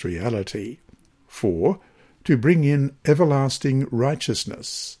about this reality. 4. To bring in everlasting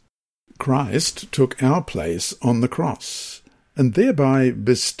righteousness. Christ took our place on the cross, and thereby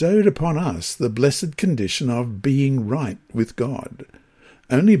bestowed upon us the blessed condition of being right with God.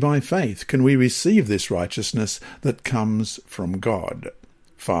 Only by faith can we receive this righteousness that comes from God.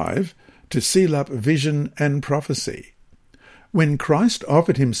 5. To seal up vision and prophecy. When Christ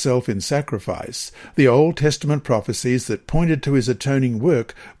offered himself in sacrifice, the Old Testament prophecies that pointed to his atoning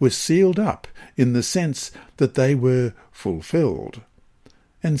work were sealed up in the sense that they were fulfilled.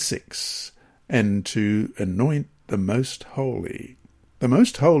 And 6. And to anoint the Most Holy. The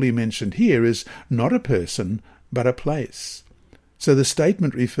Most Holy mentioned here is not a person, but a place. So the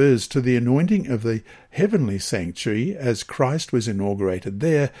statement refers to the anointing of the heavenly sanctuary as Christ was inaugurated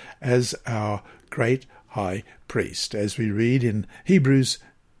there as our great high priest, as we read in Hebrews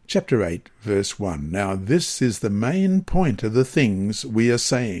chapter 8, verse 1. Now this is the main point of the things we are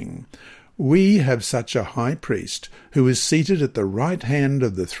saying. We have such a high priest who is seated at the right hand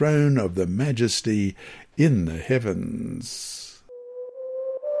of the throne of the Majesty in the heavens.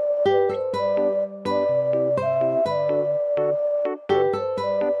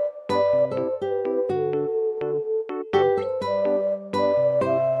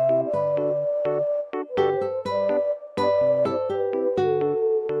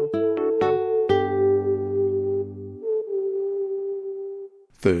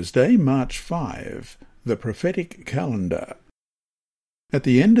 Thursday, March 5, the prophetic calendar. At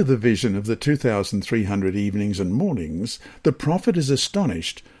the end of the vision of the 2,300 evenings and mornings, the prophet is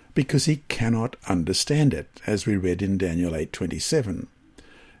astonished because he cannot understand it, as we read in Daniel 8:27.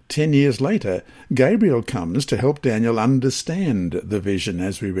 10 years later, Gabriel comes to help Daniel understand the vision,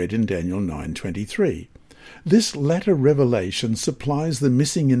 as we read in Daniel 9:23. This latter revelation supplies the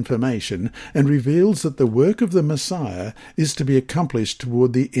missing information and reveals that the work of the Messiah is to be accomplished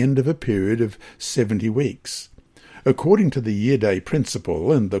toward the end of a period of 70 weeks. According to the year-day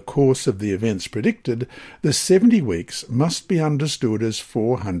principle and the course of the events predicted, the 70 weeks must be understood as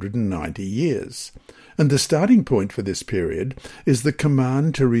 490 years. And the starting point for this period is the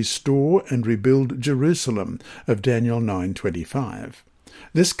command to restore and rebuild Jerusalem of Daniel 9:25.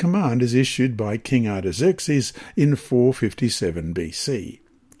 This command is issued by King Artaxerxes in 457 BC.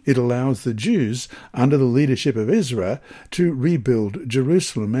 It allows the Jews, under the leadership of Ezra, to rebuild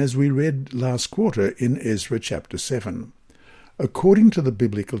Jerusalem, as we read last quarter in Ezra chapter 7. According to the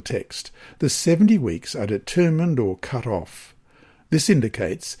biblical text, the 70 weeks are determined or cut off. This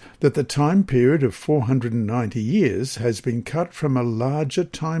indicates that the time period of 490 years has been cut from a larger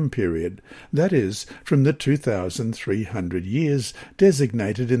time period, that is, from the 2,300 years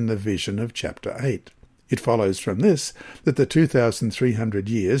designated in the vision of chapter 8. It follows from this that the 2,300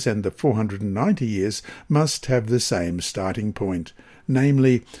 years and the 490 years must have the same starting point,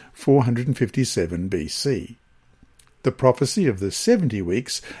 namely 457 BC. The prophecy of the 70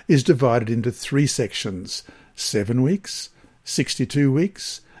 weeks is divided into 3 sections: 7 weeks, 62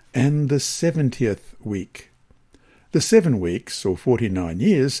 weeks, and the 70th week. The 7 weeks, or 49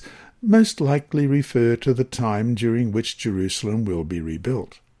 years, most likely refer to the time during which Jerusalem will be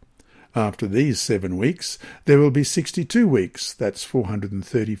rebuilt. After these 7 weeks, there will be 62 weeks, that's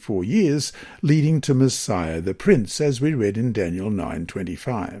 434 years, leading to Messiah the Prince, as we read in Daniel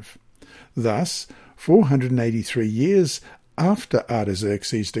 9:25. Thus, 483 years after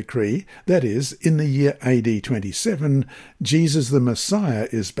Artaxerxes' decree, that is, in the year AD 27, Jesus the Messiah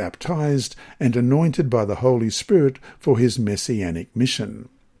is baptized and anointed by the Holy Spirit for his messianic mission.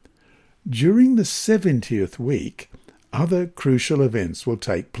 During the 70th week, other crucial events will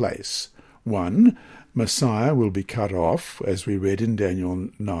take place. 1. Messiah will be cut off, as we read in Daniel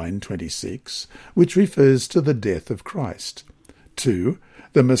 9:26, which refers to the death of Christ. 2.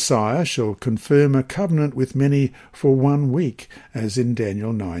 The Messiah shall confirm a covenant with many for 1 week, as in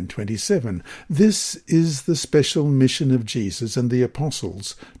Daniel 9:27. This is the special mission of Jesus and the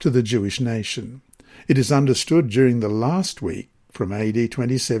apostles to the Jewish nation. It is understood during the last week, from AD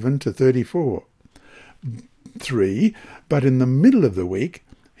 27 to 34. 3. But in the middle of the week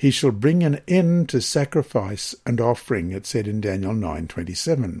he shall bring an end to sacrifice and offering, it said in Daniel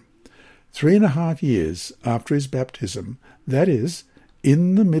 9:27. 3.5 years after his baptism, that is,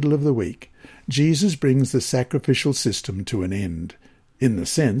 in the middle of the week, Jesus brings the sacrificial system to an end, in the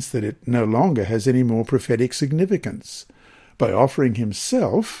sense that it no longer has any more prophetic significance. By offering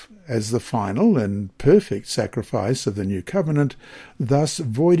himself as the final and perfect sacrifice of the new covenant, thus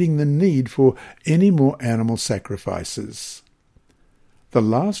voiding the need for any more animal sacrifices. The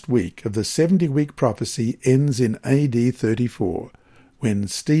last week of the 70-week prophecy ends in AD 34, when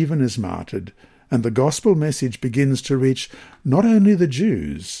Stephen is martyred, and the gospel message begins to reach not only the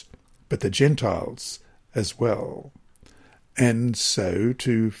Jews, but the Gentiles as well. And so,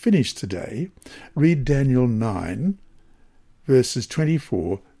 to finish today, read Daniel 9, verses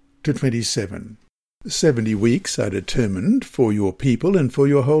 24 to 27. 70 weeks are determined for your people and for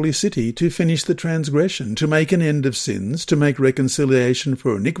your holy city to finish the transgression, to make an end of sins, to make reconciliation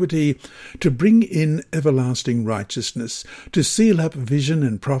for iniquity, to bring in everlasting righteousness, to seal up vision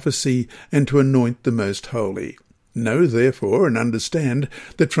and prophecy, and to anoint the most holy. Know therefore and understand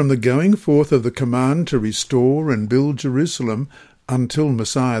that from the going forth of the command to restore and build Jerusalem until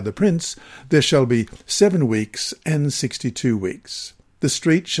Messiah the Prince, there shall be 7 weeks and 62 weeks. The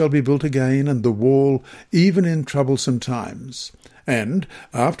street shall be built again, and the wall, even in troublesome times. And,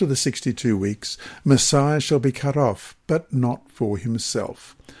 after the 62 weeks, Messiah shall be cut off, but not for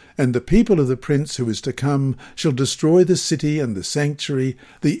himself. And the people of the prince who is to come shall destroy the city and the sanctuary.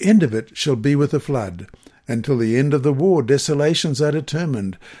 The end of it shall be with a flood. Until the end of the war desolations are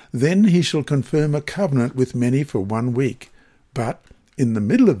determined. Then he shall confirm a covenant with many for 1 week. But in the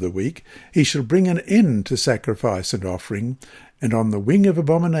middle of the week he shall bring an end to sacrifice and offering, and on the wing of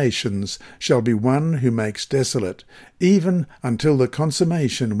abominations shall be one who makes desolate, even until the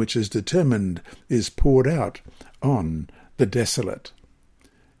consummation which is determined is poured out on the desolate.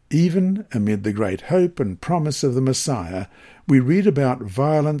 Even amid the great hope and promise of the Messiah, we read about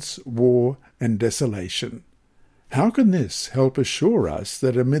violence, war, and desolation. How can this help assure us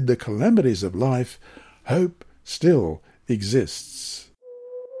that amid the calamities of life, hope still exists?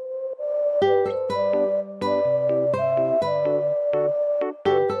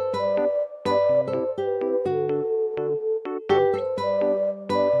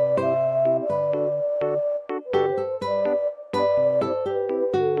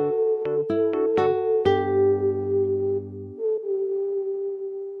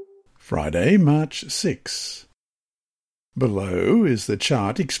 Friday, March 6. Below is the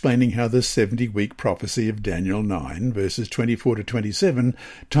chart explaining how the 70-week prophecy of Daniel 9, verses 24 to 27,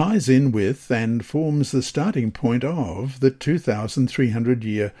 ties in with and forms the starting point of the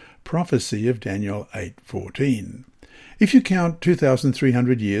 2,300-year prophecy of Daniel 8:14. If you count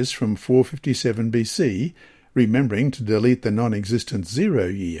 2,300 years from 457 BC, remembering to delete the non-existent 0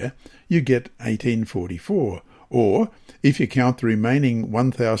 year, you get 1844, Or, if you count the remaining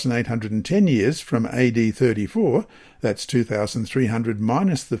 1,810 years from AD 34, that's 2,300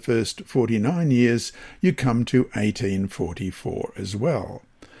 minus the first 49 years, you come to 1844 as well.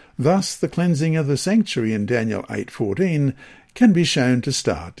 Thus, the cleansing of the sanctuary in Daniel 8:14 can be shown to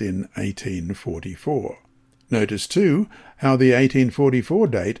start in 1844. Notice, too, how the 1844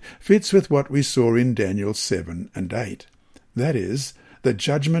 date fits with what we saw in Daniel 7 and 8. That is, the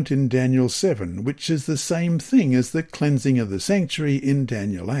judgment in Daniel 7, which is the same thing as the cleansing of the sanctuary in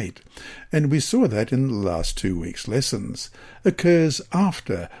Daniel 8, and we saw that in the last 2 weeks' lessons, occurs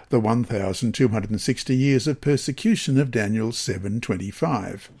after the 1,260 years of persecution of Daniel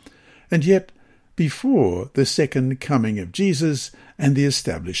 7:25, and yet before the second coming of Jesus and the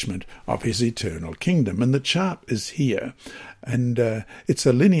establishment of his eternal kingdom. And the chart is here. And it's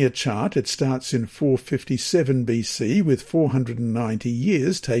a linear chart. It starts in 457 BC with 490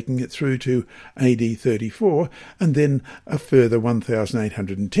 years, taking it through to AD 34, and then a further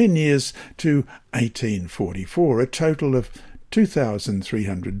 1,810 years to 1844, a total of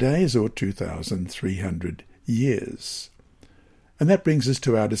 2,300 days or 2,300 years. And that brings us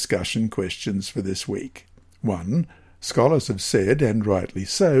to our discussion questions for this week. 1. Scholars have said, and rightly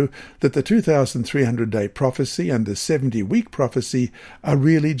so, that the 2,300-day prophecy and the 70-week prophecy are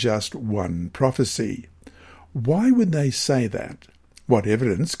really just one prophecy. Why would they say that? What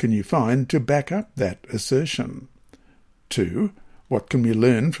evidence can you find to back up that assertion? 2. What can we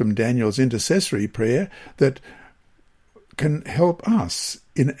learn from Daniel's intercessory prayer that can help us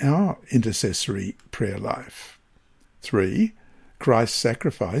in our intercessory prayer life? 3. Christ's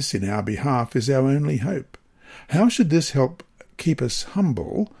sacrifice in our behalf is our only hope. How should this help keep us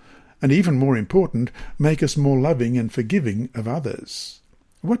humble, and even more important, make us more loving and forgiving of others?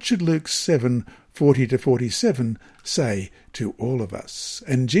 What should Luke 7:40-47 say to all of us?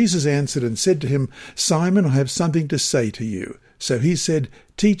 And Jesus answered and said to him, Simon, I have something to say to you. So he said,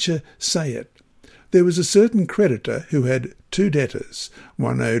 Teacher, say it. There was a certain creditor who had 2 debtors.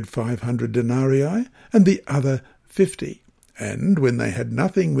 One owed 500 denarii and the other 50. And when they had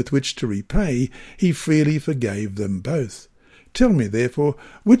nothing with which to repay, he freely forgave them both. Tell me, therefore,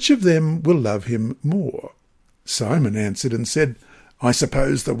 which of them will love him more? Simon answered and said, I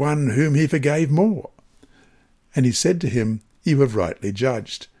suppose the one whom he forgave more. And he said to him, You have rightly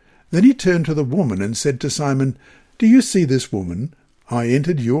judged. Then he turned to the woman and said to Simon, Do you see this woman? I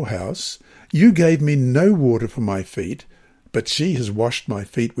entered your house. You gave me no water for my feet, but she has washed my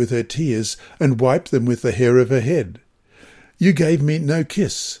feet with her tears and wiped them with the hair of her head. You gave me no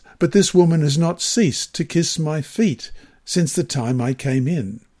kiss, but this woman has not ceased to kiss my feet since the time I came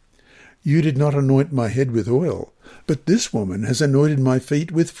in. You did not anoint my head with oil, but this woman has anointed my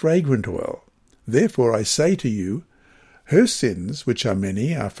feet with fragrant oil. Therefore I say to you, her sins, which are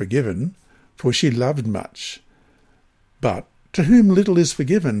many, are forgiven, for she loved much. But to whom little is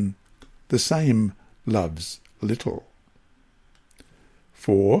forgiven, the same loves little.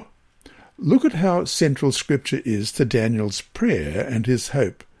 4. Look at how central Scripture is to Daniel's prayer and his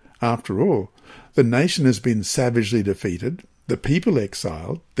hope. After all, the nation has been savagely defeated, the people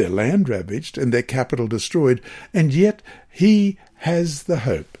exiled, their land ravaged, and their capital destroyed, and yet he has the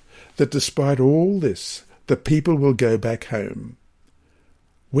hope that despite all this, the people will go back home.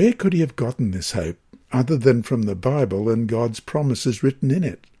 Where could he have gotten this hope other than from the Bible and God's promises written in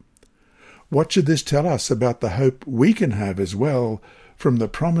it? What should this tell us about the hope we can have as well from the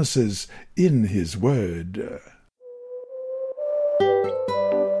promises in his word?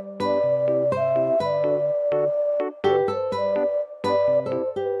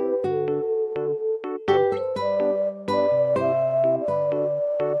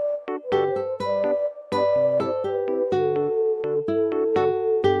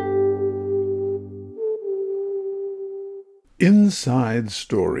 Inside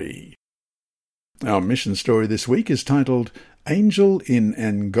Story. Our mission story this week is titled Angel in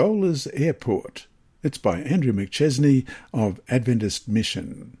Angola's Airport. It's by Andrew McChesney of Adventist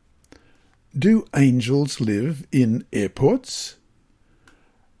Mission. Do angels live in airports?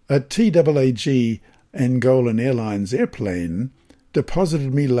 A TAAG Angolan Airlines airplane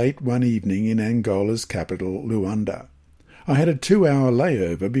deposited me late one evening in Angola's capital, Luanda. I had a 2-hour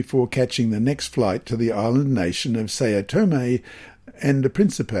layover before catching the next flight to the island nation of Sao Tome and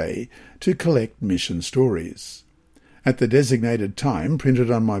Principe to collect mission stories. At the designated time printed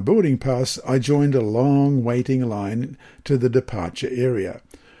on my boarding pass, I joined a long waiting line to the departure area.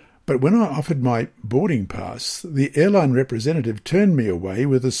 But when I offered my boarding pass, the airline representative turned me away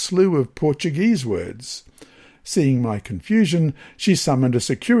with a slew of Portuguese words. Seeing my confusion, she summoned a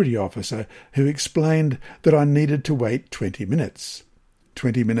security officer who explained that I needed to wait 20 minutes.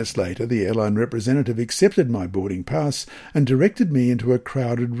 20 minutes later, the airline representative accepted my boarding pass and directed me into a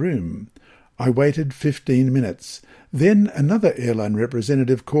crowded room. I waited 15 minutes. Then another airline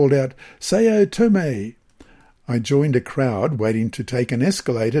representative called out, "Sao Tome!" I joined a crowd waiting to take an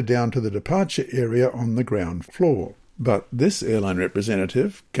escalator down to the departure area on the ground floor. But this airline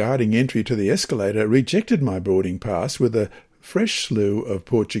representative, guarding entry to the escalator, rejected my boarding pass with a fresh slew of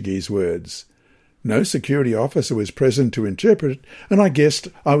Portuguese words. No security officer was present to interpret it, and I guessed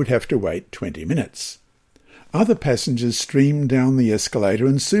I would have to wait 20 minutes. Other passengers streamed down the escalator,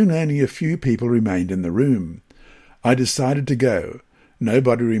 and soon only a few people remained in the room. I decided to go.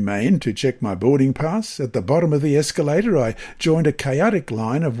 Nobody remained to check my boarding pass. At the bottom of the escalator, I joined a chaotic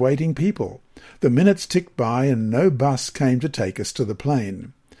line of waiting people. The minutes ticked by, and no bus came to take us to the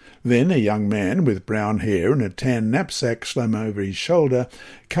plane. Then a young man with brown hair and a tan knapsack slung over his shoulder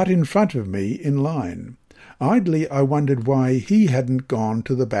cut in front of me in line. Idly I wondered why he hadn't gone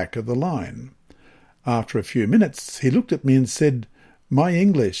to the back of the line. After a few minutes he looked at me and said, "My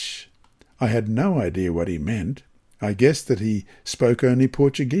English." I had no idea what he meant. I guessed that he spoke only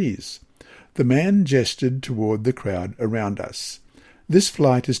Portuguese. The man gestured toward the crowd around us. "This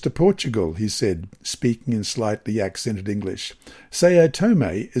flight is to Portugal," he said, speaking in slightly accented English. "Sao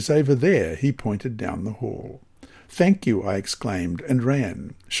Tome is over there," he pointed down the hall. "Thank you," I exclaimed, and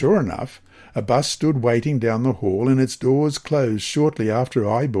ran. Sure enough, a bus stood waiting down the hall, and its doors closed shortly after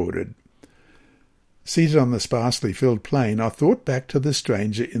I boarded. Seated on the sparsely filled plane, I thought back to the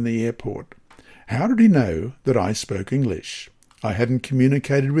stranger in the airport. How did he know that I spoke English? I hadn't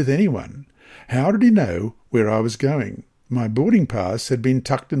communicated with anyone. How did he know where I was going? My boarding pass had been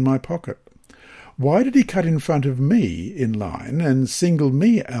tucked in my pocket. Why did he cut in front of me in line and single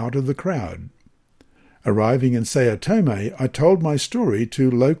me out of the crowd? Arriving in Sao Tome, I told my story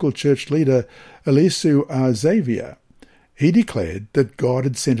to local church leader Elisu Xavier. He declared that God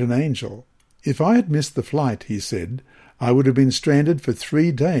had sent an angel. If I had missed the flight, he said, I would have been stranded for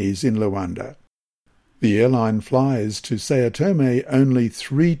 3 days in Luanda. The airline flies to Sao Tome only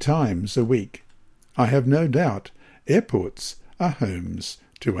 3 times a week. I have no doubt airports are homes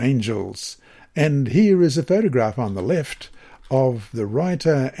to angels. And here is a photograph on the left of the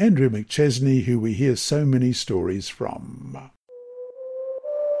writer Andrew McChesney, who we hear so many stories from.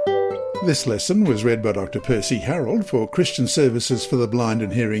 This lesson was read by Dr. Percy Harold for Christian Services for the Blind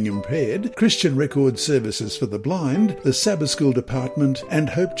and Hearing Impaired, Christian Record Services for the Blind, the Sabbath School Department, and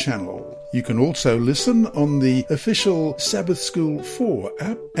Hope Channel. You can also listen on the official Sabbath School 4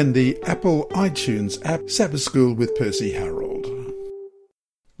 app and the Apple iTunes app, Sabbath School with Percy Harold.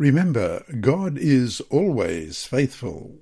 Remember, God is always faithful.